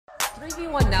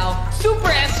3v1 now. Super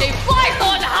MJ flies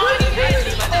on high.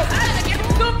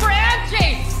 Against Super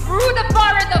MJ through the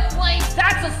fire and the flames.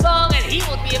 That's a song, and he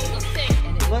will be able to sing.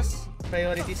 Plus,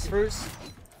 priorities first.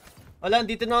 Wala,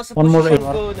 dito na ako sa One more position A.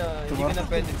 ko na hindi ko na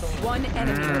pwede itong... One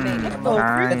enemy remaining. Oh,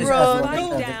 freak, bro!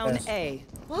 Spike down A.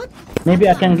 What? Maybe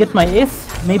I can get my ace.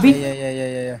 Maybe.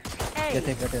 Yeah. Get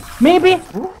it. Maybe.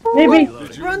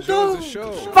 Brando!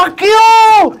 Fuck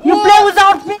you! You play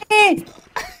without me!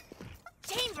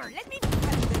 Chamber, let me.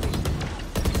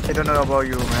 I don't know about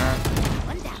you, man.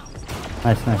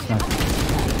 Nice.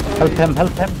 Help him,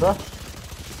 bro.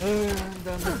 Ang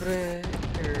dami, pre.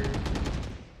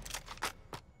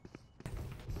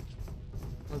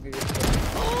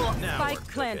 Spike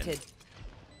planted.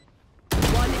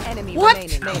 One enemy What?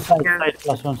 remaining. Side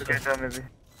plus one. Maybe.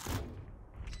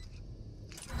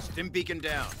 Stim beacon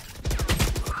down.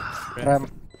 Ram.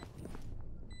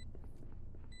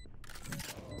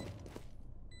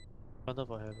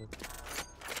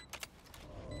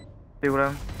 Two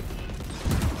Ram.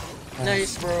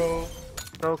 Nice, bro.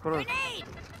 So close.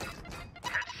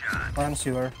 One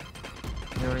sewer.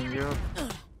 Healing you.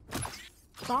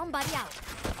 Bomb buddy out.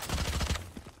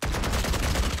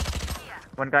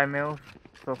 One guy male.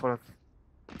 So close.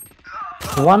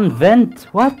 One vent.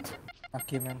 What?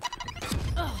 Lucky man.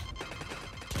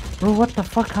 Bro, what the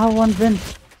fuck? How one vent?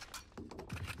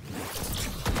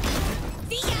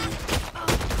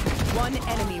 One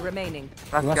enemy remaining.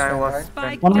 Last guy was.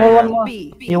 Spike One down more.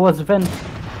 B. He was vent.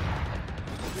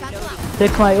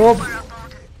 Take my orb.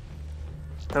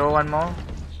 Throw one more.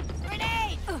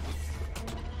 Grenade. Go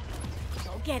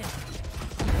get him.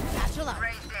 Satchel up.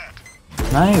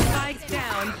 Nice. Spike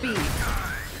down B.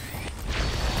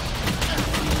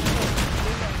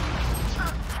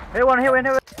 Hey, one here.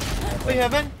 Wait,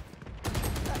 heaven?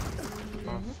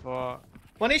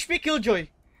 1 HP Killjoy.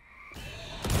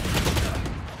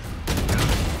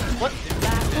 What?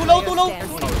 Too low.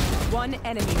 One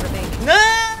enemy remaining.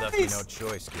 Left me Nice! no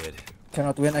choice, kid.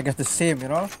 Cannot win against the same, you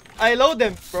know? I load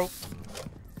them, bro.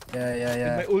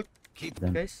 Yeah. My ult, Keep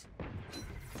Them. guys.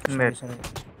 Mid.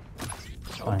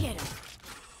 Go get him.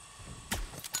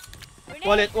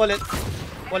 Wallet.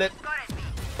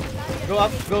 Go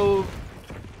up, go.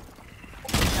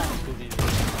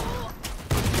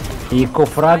 Eco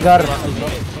fragger.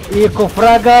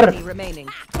 Enemy remaining.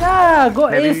 Yeah, go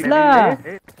ace lah.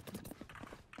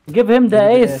 Give him the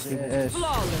ace. Yes.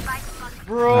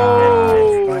 Bro.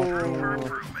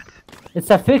 It's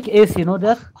a fake ace, you know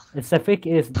that? It's a fake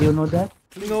ace. Do you know that?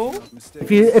 No?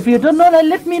 If you don't know that,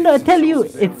 let me know. Tell you,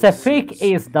 it's a fake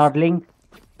ace, darling.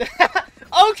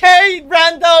 Okay,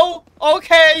 Brando.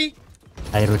 Okay.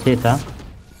 I rotate, huh?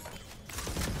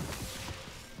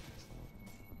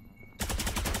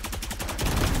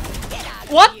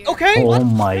 What? Okay. Oh What?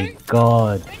 my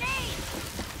god.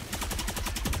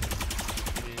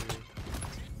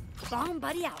 Bomb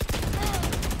buddy out.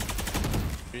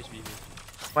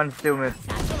 One still mid.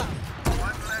 Satchel up.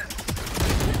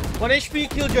 1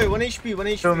 HP Killjoy. 1 HP.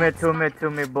 Two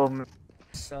mid, both mid.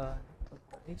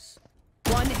 Nice.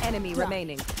 One enemy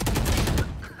remaining.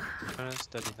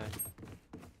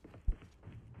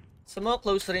 Sa mga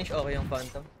close range, okay ang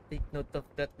Phantom. Take note of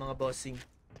that, mga bossing.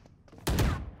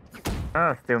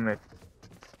 Ah, still mid.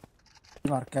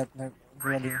 Market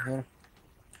ready here.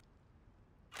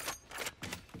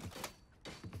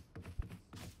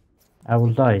 I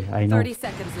will die, I know. 30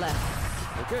 seconds left.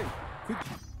 Okay.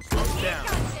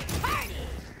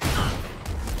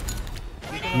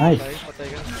 Nice.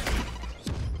 Patay ka.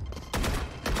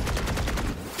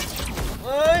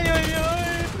 Ay.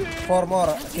 4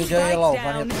 more. TJ yellow. Spike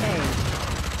One down hit. A.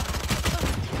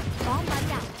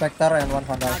 Spectre and one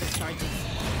Vandal.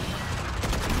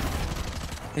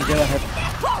 TJ one hit.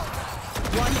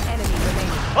 One enemy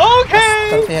remaining.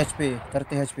 Okay!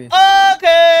 30 HP.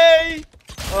 Okay!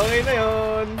 Okay na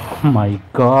yun. Oh my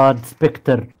god,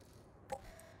 Spectre.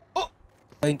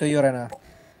 Going to you, Rena.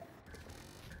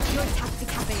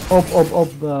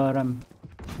 Op, Ram.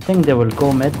 I think they will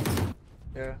go mid.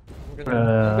 Yeah.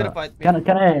 I'm gonna fight me.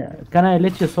 Can I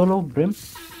let you solo, Brim?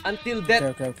 Until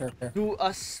death Okay. do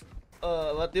us,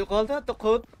 what do you call that? To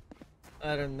quote?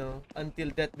 I don't know. Until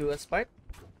death do us part?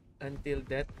 Until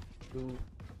death do...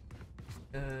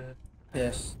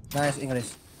 Yes. Nice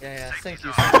English. Yeah. Thank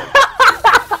you.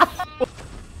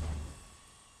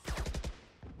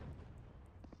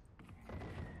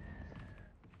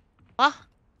 Huh?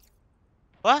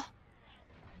 What?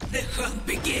 The hunt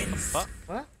begins. What?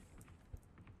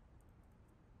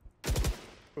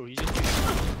 Bro, he just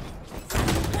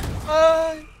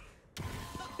Ay!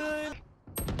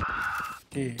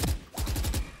 Okay.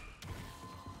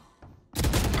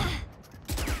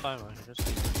 fine, man. Just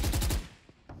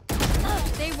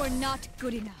They were not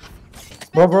good enough.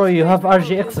 Bro, you have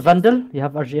RGX Vandal? You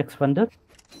have RGX Vandal?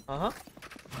 Uh-huh.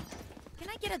 Can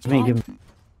I get a Give me, give me.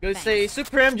 Go say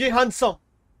Super MJ handsome.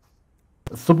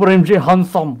 Super MJ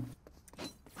handsome.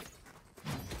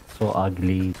 So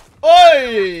ugly.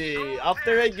 Oi!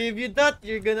 After I gave you that,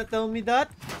 you're gonna tell me that?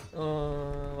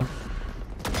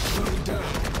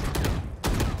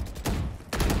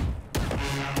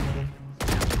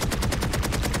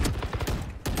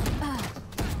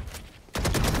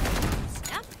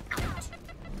 Snap out.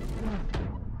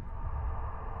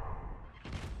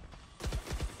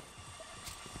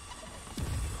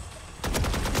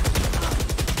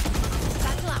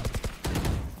 Battle out.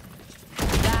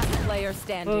 Last player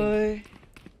standing. Oi.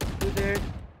 You there?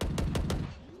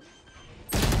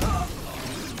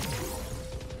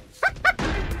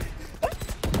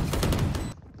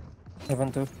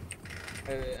 Heaven 2.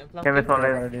 I'm Kevin flanking. Solid.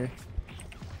 Already.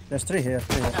 There's 3 here.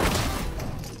 3 here.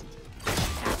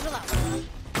 Battle out.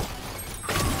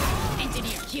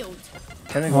 Engineer killed.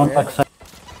 Can we go One here? backside.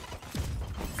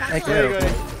 I There clear. you go.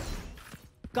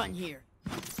 Gun here.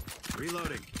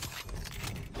 Reloading.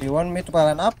 You want me to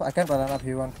plan up? I can plan up if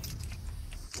you want.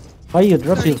 Why you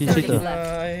drop your City. sister?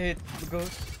 I hate the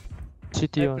ghost.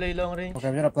 City I one. play long range. Okay,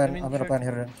 I'm gonna plan. I mean, I'm gonna sure. plan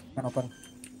here then. Can open.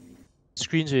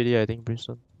 Screens already, I think,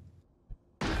 Brimstone.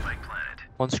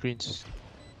 One screens.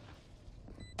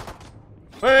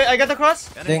 Wait, I got the cross.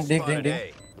 Ding, ding, Spotted ding, A.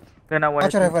 ding. Then I Watch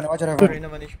want your heaven. Watch your heaven. Sorry,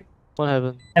 naman HP. One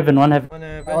heaven. Heaven, one heaven. Watch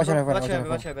Watch your heaven, Watch watch your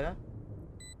heaven, watch heaven, huh?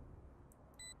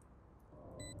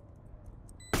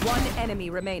 One enemy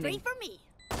Pray remaining. for me.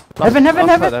 Heaven, heaven,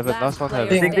 last heaven. One heaven. Last one Last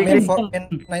heaven. Ding, ding, Ding. ding. For,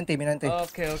 in 90, me 90.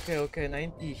 Okay,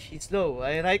 90. She's low.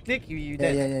 I right click, you Yeah,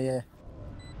 dead. yeah.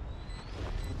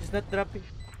 She's not dropping.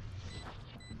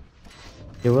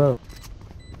 You will.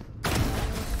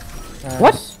 Nice.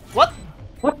 What? What?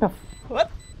 What the?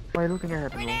 What? Why are you looking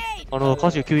at heaven? Bro? Oh no,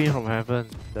 cause you queuing from heaven.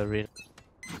 The rain.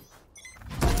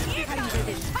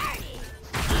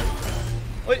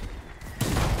 Wait.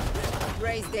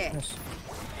 Raise there. Yes.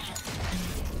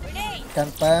 Can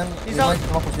plan. He's You out.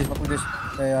 might push this. Push this.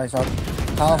 Yeah, he's out.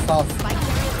 Half.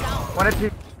 One at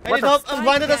three. I need help. I'm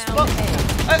blinded as fuck.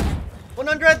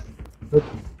 100.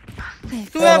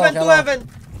 Two Yellow, heaven, two yellow. heaven.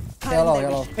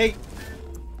 Yellow. Hey,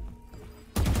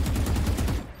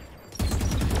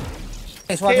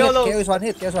 It's one KO hit. low. KO is one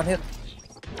hit. KO is one hit.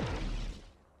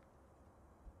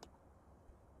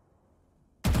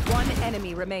 One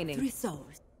enemy remaining. Three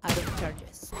souls. Out of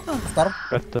charges. Storm.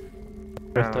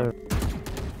 Better.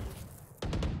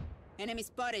 Enemy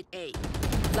spotted A.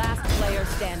 Last player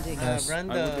standing. Yes. I would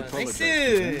Brandon. apologize Nice.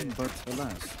 to them, but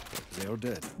alas, they are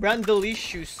dead. Brandle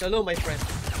issues. Hello, my friend.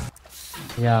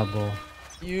 Yeah, bro.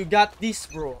 You got this,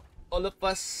 bro. All of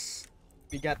us,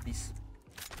 we got this.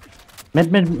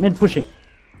 Mid pushing.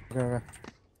 Okay.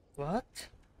 What?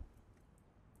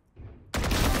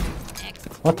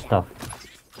 What the?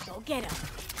 Go get him.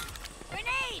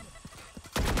 Grenade.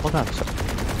 One time.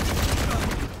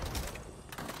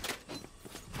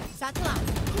 Satchel out.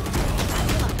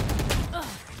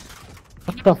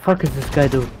 What the fuck is this guy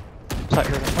doing? Side.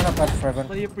 I'm gonna plan Heaven.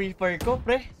 What do you prefer ko,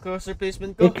 pre? Cross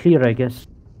replacement ko? It clear, I guess.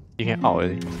 You can out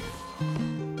already.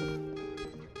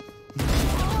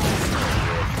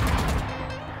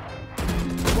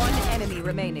 One enemy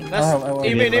remaining. That's I will-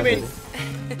 aiming.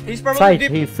 He's probably Sight,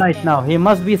 deep. he's sight now. He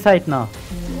must be sight now.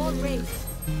 Wall raised.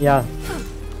 Yeah.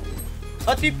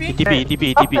 Oh, TP?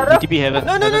 TP heaven.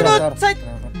 No, side.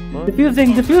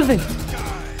 Diffusing. Okay.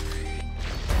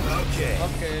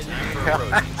 Okay.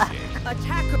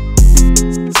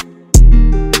 Attacker.